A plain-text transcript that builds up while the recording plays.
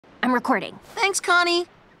I'm recording. Thanks, Connie.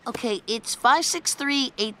 Okay, it's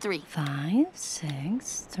 56383.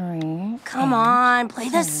 563. Come on, play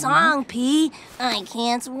the song, P. I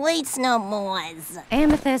can't wait no more.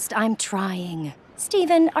 Amethyst, I'm trying.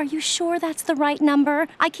 Steven, are you sure that's the right number?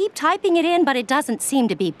 I keep typing it in, but it doesn't seem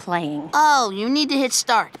to be playing. Oh, you need to hit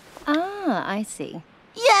start. Ah, I see.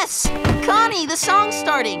 Yes! Connie, the song's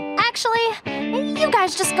starting. Actually, you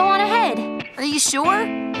guys just go on ahead. Are you sure?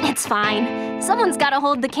 It's fine. Someone's gotta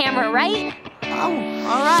hold the camera, right? Oh,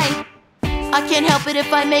 all right. I can't help it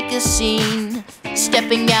if I make a scene.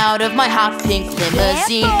 Stepping out of my hot pink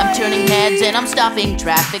limousine. I'm turning heads and I'm stopping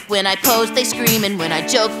traffic. When I pose, they scream, and when I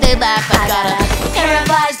joke, they laugh. I gotta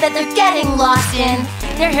realize that they're getting lost in.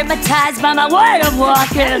 They're hypnotized by my way of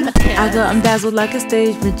walking. I got them dazzled like a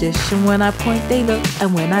stage magician. When I point, they look,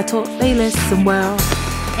 and when I talk, they listen well.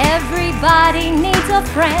 Everybody needs a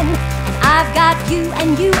friend. I've got you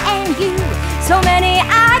and you and you. So many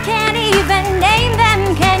I can't even name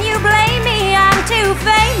them. Can you blame me? I'm too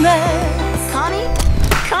famous.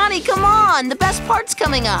 Connie, come on! The best part's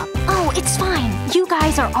coming up. Oh, it's fine. You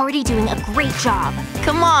guys are already doing a great job.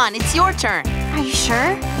 Come on, it's your turn. Are you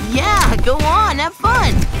sure? Yeah, go on, have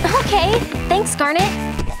fun. Okay, thanks, Garnet.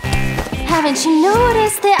 Haven't you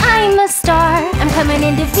noticed that I'm a star? I'm coming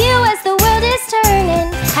into view as the world is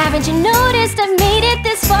turning. Haven't you noticed I've made it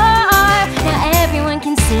this far? Now everyone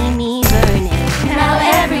can see me burning. Now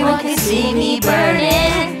everyone can see me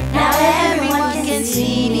burning. Now everyone can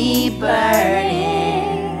see me burning.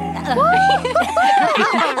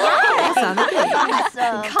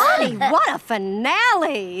 Connie, what a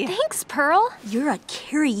finale! Thanks, Pearl. You're a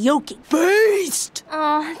karaoke beast.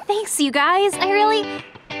 Oh, thanks, you guys. I really...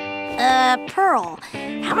 Pearl,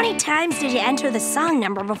 how many times did you enter the song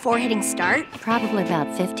number before hitting start? Probably about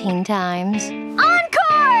 15 times.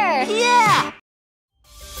 Encore! Yeah!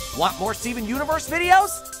 Want more Steven Universe videos?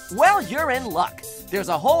 Well, you're in luck. There's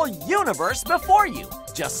a whole universe before you.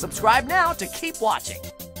 Just subscribe now to keep watching.